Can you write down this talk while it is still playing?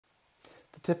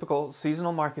typical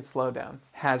seasonal market slowdown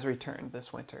has returned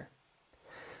this winter.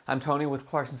 I'm Tony with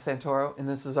Clarkson Santoro, and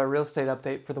this is our real estate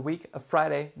update for the week of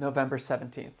Friday, November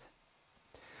 17th.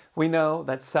 We know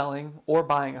that selling or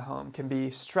buying a home can be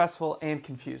stressful and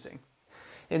confusing.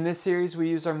 In this series, we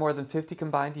use our more than 50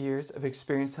 combined years of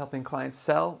experience helping clients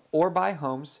sell or buy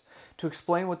homes to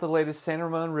explain what the latest San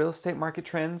Ramon real estate market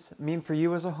trends mean for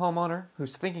you as a homeowner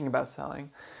who's thinking about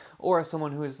selling, or as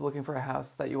someone who is looking for a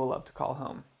house that you will love to call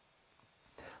home.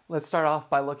 Let's start off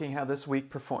by looking how this week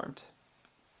performed.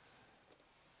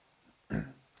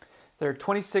 There are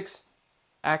 26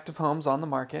 active homes on the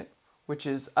market, which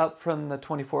is up from the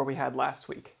 24 we had last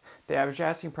week. The average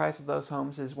asking price of those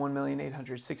homes is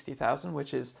 $1,860,000,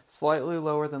 which is slightly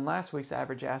lower than last week's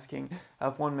average asking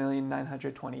of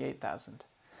 $1,928,000.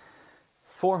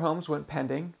 4 homes went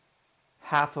pending,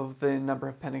 half of the number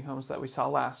of pending homes that we saw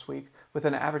last week, with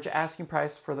an average asking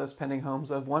price for those pending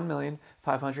homes of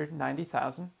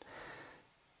 $1,590,000,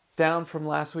 down from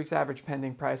last week's average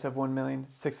pending price of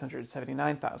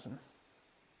 $1,679,000.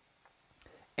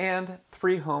 And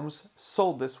 3 homes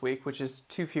sold this week, which is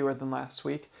 2 fewer than last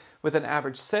week, with an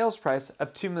average sales price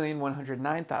of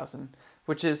 $2,109,000,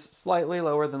 which is slightly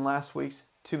lower than last week's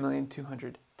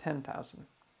 $2,210,000.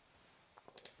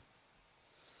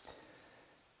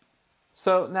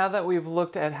 So now that we've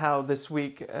looked at how this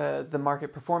week the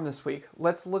market performed this week,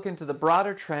 let's look into the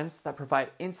broader trends that provide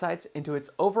insights into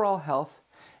its overall health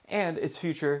and its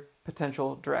future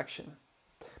potential direction.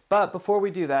 But before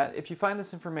we do that, if you find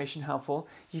this information helpful,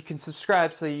 you can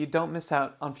subscribe so you don't miss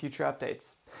out on future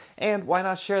updates. And why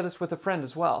not share this with a friend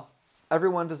as well?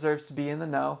 Everyone deserves to be in the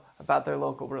know about their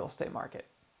local real estate market.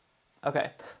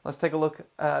 Okay, let's take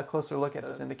a closer look at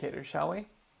those indicators, shall we?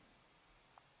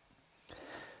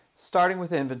 Starting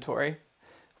with inventory,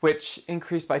 which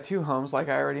increased by 2 homes like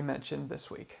I already mentioned this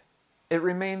week. It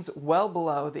remains well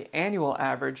below the annual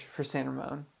average for San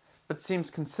Ramon, but seems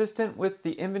consistent with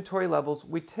the inventory levels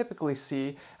we typically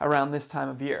see around this time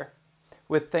of year.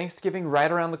 With Thanksgiving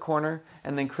right around the corner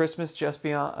and then Christmas just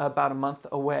beyond about a month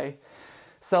away,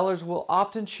 sellers will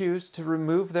often choose to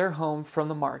remove their home from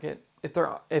the market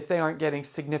if they aren't getting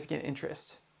significant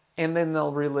interest, and then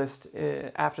they'll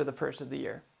relist after the first of the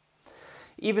year.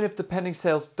 Even if the pending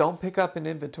sales don't pick up,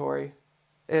 inventory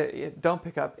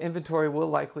will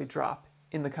likely drop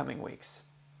in the coming weeks.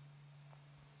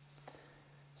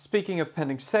 Speaking of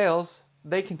pending sales,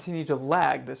 they continue to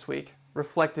lag this week,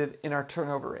 reflected in our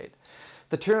turnover rate.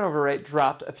 The turnover rate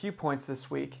dropped a few points this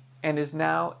week and is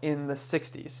now in the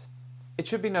 60s. It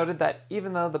should be noted that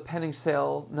even though the pending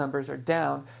sale numbers are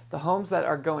down, the homes that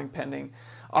are going pending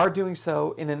are doing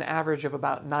so in an average of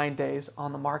about 9 days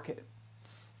on the market.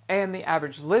 And the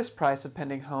average list price of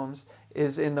pending homes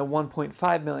is in the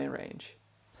 $1.5 million range.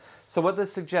 So what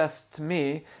this suggests to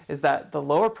me is that the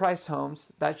lower priced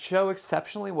homes that show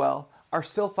exceptionally well are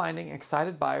still finding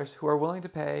excited buyers who are willing to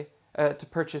pay to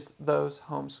purchase those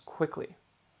homes quickly.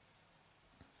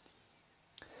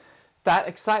 That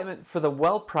excitement for the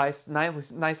well-priced,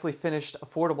 nicely finished,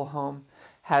 affordable home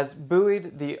has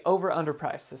buoyed the over-under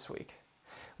price this week.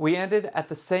 We ended at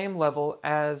the same level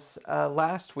as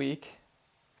last week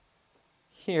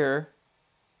here,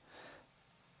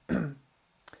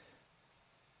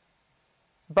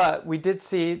 but we did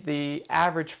see the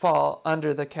average fall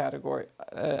under the category,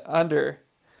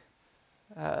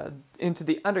 into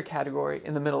the under category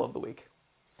in the middle of the week.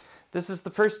 This is the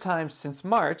first time since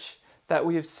March that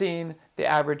we have seen the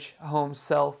average home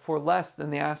sell for less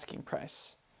than the asking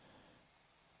price.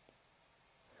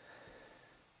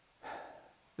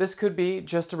 This could be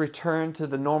just a return to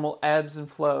the normal ebbs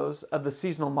and flows of the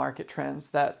seasonal market trends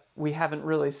that we haven't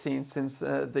really seen since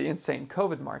the insane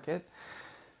COVID market.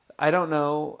 I don't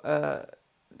know,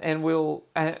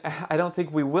 I don't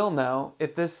think we will know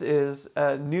if this is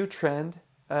a new trend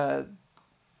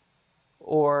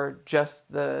or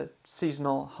just the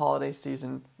seasonal holiday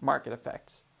season market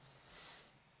effects.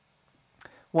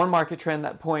 One market trend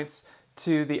that points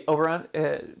to this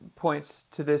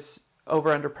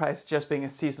over-under price just being a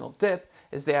seasonal dip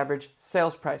is the average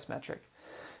sales price metric.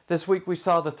 This week we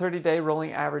saw the 30-day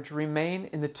rolling average remain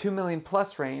in the 2 million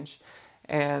plus range,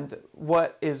 and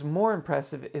what is more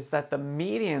impressive is that the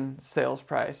median sales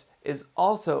price is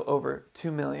also over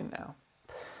 2 million now.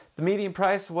 The median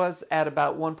price was at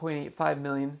about 1.85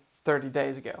 million 30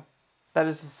 days ago. That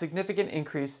is a significant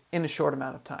increase in a short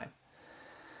amount of time.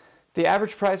 The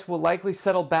average price will likely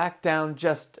settle back down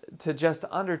just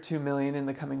under 2 million in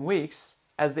the coming weeks,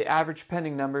 as the average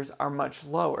pending numbers are much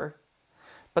lower.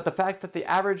 But the fact that the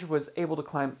average was able to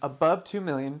climb above 2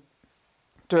 million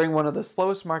during one of the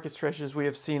slowest market stretches we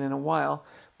have seen in a while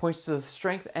points to the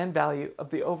strength and value of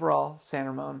the overall San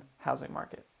Ramon housing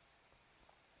market.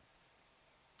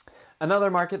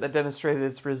 Another market that demonstrated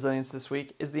its resilience this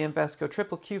week is the Invesco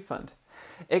Triple Q Fund.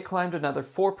 It climbed another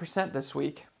 4% this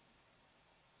week.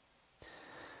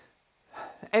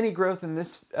 Any growth in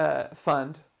this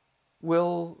fund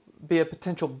will be a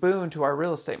potential boon to our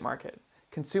real estate market.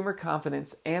 Consumer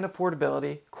confidence and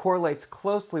affordability correlates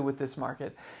closely with this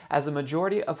market, as a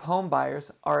majority of home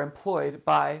buyers are employed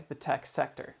by the tech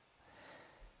sector.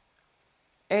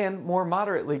 And more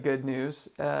moderately good news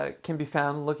can be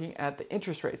found looking at the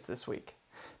interest rates this week.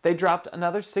 They dropped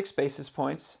another 6 basis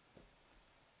points,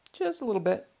 just a little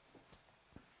bit,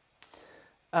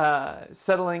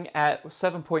 settling at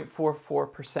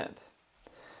 7.44%.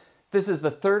 This is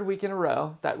the third week in a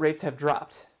row that rates have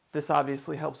dropped. This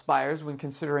obviously helps buyers when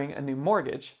considering a new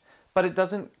mortgage, but it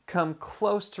doesn't come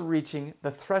close to reaching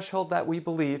the threshold that we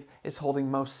believe is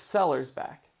holding most sellers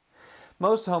back.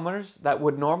 Most homeowners that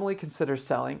would normally consider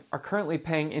selling are currently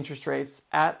paying interest rates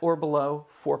at or below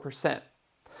 4%.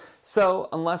 So,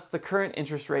 unless the current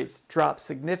interest rates drop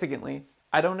significantly,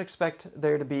 I don't expect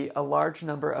there to be a large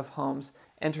number of homes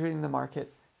entering the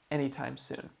market anytime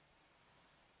soon.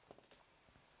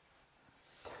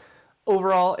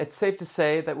 Overall, it's safe to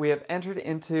say that we have entered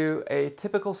into a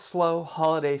typical slow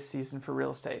holiday season for real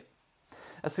estate,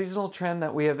 a seasonal trend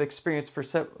that we haven't experienced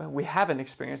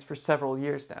for several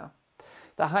years now.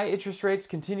 The high interest rates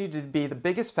continue to be the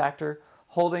biggest factor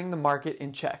holding the market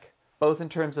in check, both in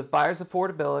terms of buyers'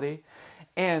 affordability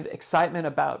and excitement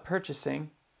about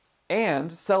purchasing,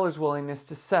 and sellers' willingness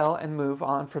to sell and move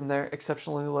on from their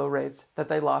exceptionally low rates that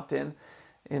they locked in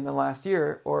the last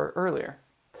year or earlier.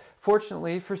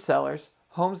 Fortunately for sellers,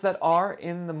 homes that are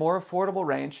in the more affordable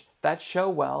range that show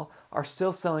well are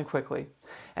still selling quickly.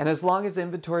 And as long as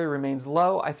inventory remains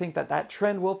low, I think that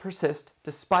trend will persist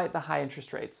despite the high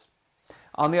interest rates.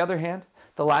 On the other hand,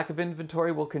 the lack of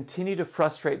inventory will continue to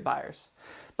frustrate buyers.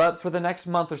 But for the next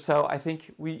month or so, I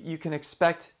think you can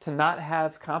expect to not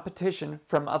have competition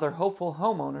from other hopeful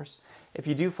homeowners if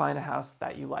you do find a house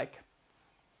that you like.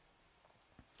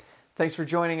 Thanks for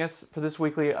joining us for this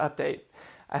weekly update.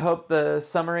 I hope the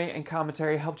summary and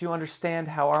commentary helped you understand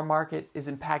how our market is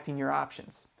impacting your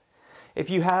options. If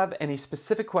you have any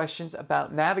specific questions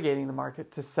about navigating the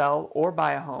market to sell or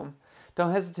buy a home,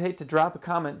 don't hesitate to drop a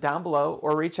comment down below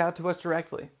or reach out to us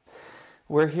directly.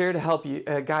 We're here to help you,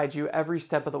 guide you every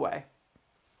step of the way.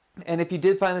 And if you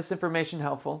did find this information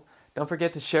helpful, don't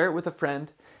forget to share it with a friend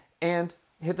and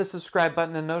hit the subscribe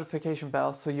button and notification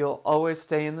bell so you'll always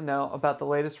stay in the know about the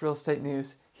latest real estate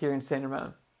news here in San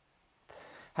Ramon.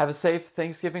 Have a safe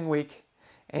Thanksgiving week,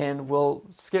 and we'll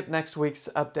skip next week's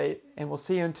update, and we'll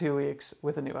see you in 2 weeks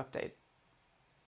with a new update.